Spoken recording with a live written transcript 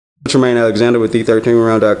Emanuel Alexander with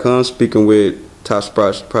the13round.com, speaking with top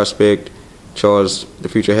prospect Charles the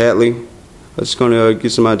Future Hatley. I'm just going to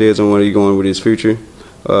get some ideas on where he's going with his future.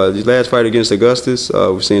 His last fight against Augustus,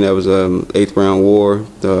 we've seen that was an 8th round war.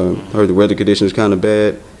 Heard the weather conditions kind of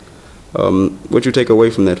bad. What you take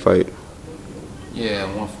away from that fight? Yeah,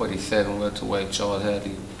 147 welterweight Charles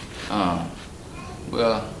Hatley.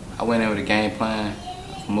 Well, I went in with a game plan,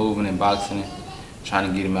 moving and boxing, trying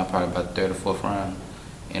to get him out probably about the 3rd or 4th round.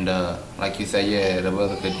 And like you said, yeah, the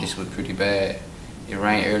weather conditions was pretty bad. It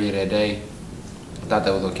rained earlier that day. I thought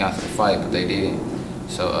that was gonna cancel the fight, but they did.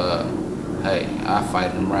 So, hey, I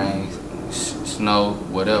fight in the rain, snow,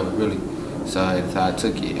 whatever, really. So that's how I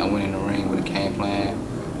took it. I went in the ring with a game plan.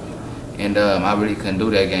 And I really couldn't do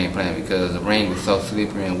that game plan because the ring was so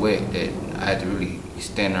slippery and wet that I had to really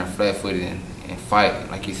stand there flat-footed and fight.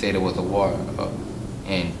 Like you said, it was a war.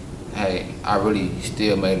 And hey, I really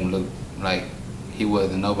still made him look like he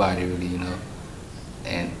wasn't nobody really, you know.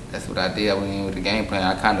 And that's what I did. I went in with the game plan.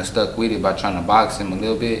 I kind of stuck with it by trying to box him a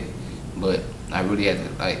little bit, but I really had to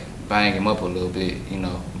like bang him up a little bit, you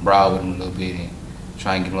know, brawl with him a little bit and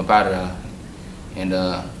try and get him up out of there. And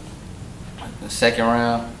the 2nd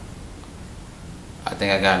round, I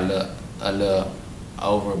think I got a little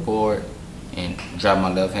overboard and dropped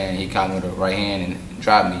my left hand. He caught me with the right hand and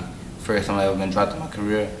dropped me. First time I ever been dropped in my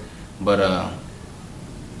career. But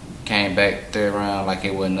came back 3rd round like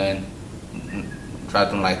it wasn't nothing.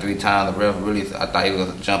 Dropped him like 3 times. The ref really, I thought he was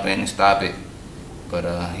gonna jump in and stop it, but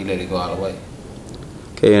he let it go all the way.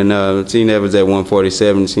 Okay, and seeing that was at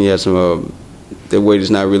 147, seeing you had some, that weight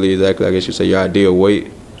is not really exactly, I guess you say, your ideal weight.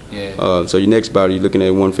 Yeah. So your next bout, you're looking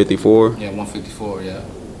at 154? Yeah, 154, yeah.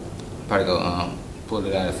 Probably go pull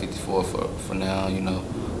it out of 54 for now, you know.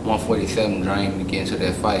 147 dream to get into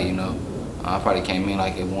that fight, you know. I probably came in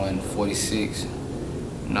like at 146,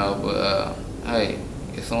 you know, but hey,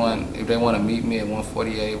 if they want to meet me at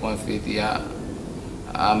 148, 150,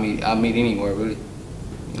 I'll meet anywhere really,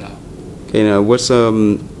 you know. Okay, now what's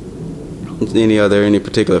any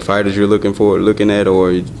particular fighters you're looking at,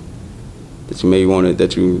 or that you may want to,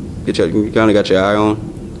 you kind of got your eye on?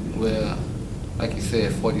 Well, like you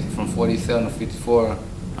said, from 47 to 54,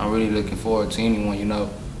 I'm really looking forward to anyone, you know.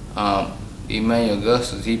 Emanuel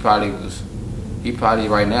Augustus, he probably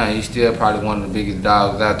right now, he's still probably one of the biggest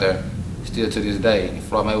dogs out there, still to this day.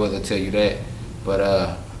 Floyd Mayweather will tell you that.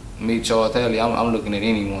 But me, Charles Hatley, I'm looking at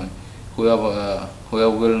anyone, whoever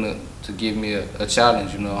willing to give me a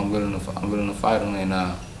challenge, you know. I'm willing to fight them, and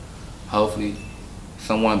hopefully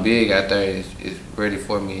someone big out there is ready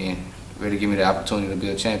for me and ready to give me the opportunity to be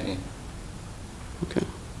a champion. Okay.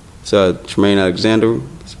 So, Emanuel Alexander,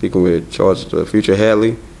 speaking with Charles the Future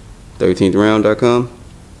Hatley, 13round.com.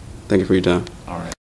 Thank you for your time. All right.